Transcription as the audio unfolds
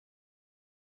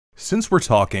Since we're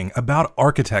talking about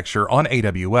architecture on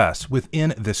AWS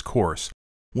within this course,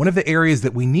 one of the areas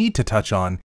that we need to touch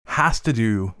on has to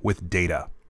do with data.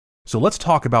 So let's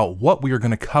talk about what we are going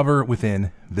to cover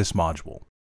within this module.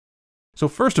 So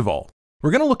first of all, we're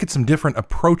going to look at some different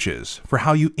approaches for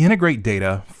how you integrate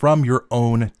data from your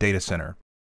own data center.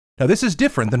 Now, this is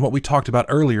different than what we talked about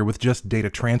earlier with just data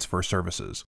transfer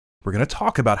services. We're going to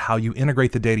talk about how you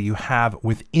integrate the data you have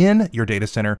within your data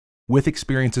center with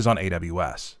experiences on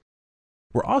AWS.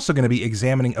 We're also going to be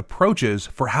examining approaches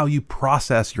for how you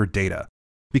process your data,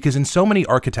 because in so many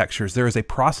architectures, there is a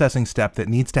processing step that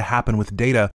needs to happen with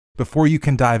data before you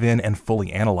can dive in and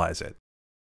fully analyze it.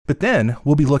 But then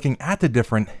we'll be looking at the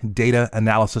different data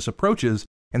analysis approaches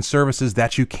and services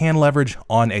that you can leverage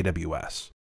on AWS.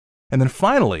 And then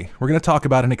finally, we're going to talk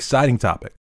about an exciting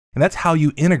topic, and that's how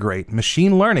you integrate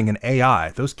machine learning and AI,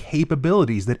 those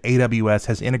capabilities that AWS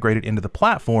has integrated into the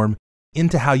platform,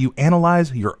 into how you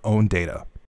analyze your own data.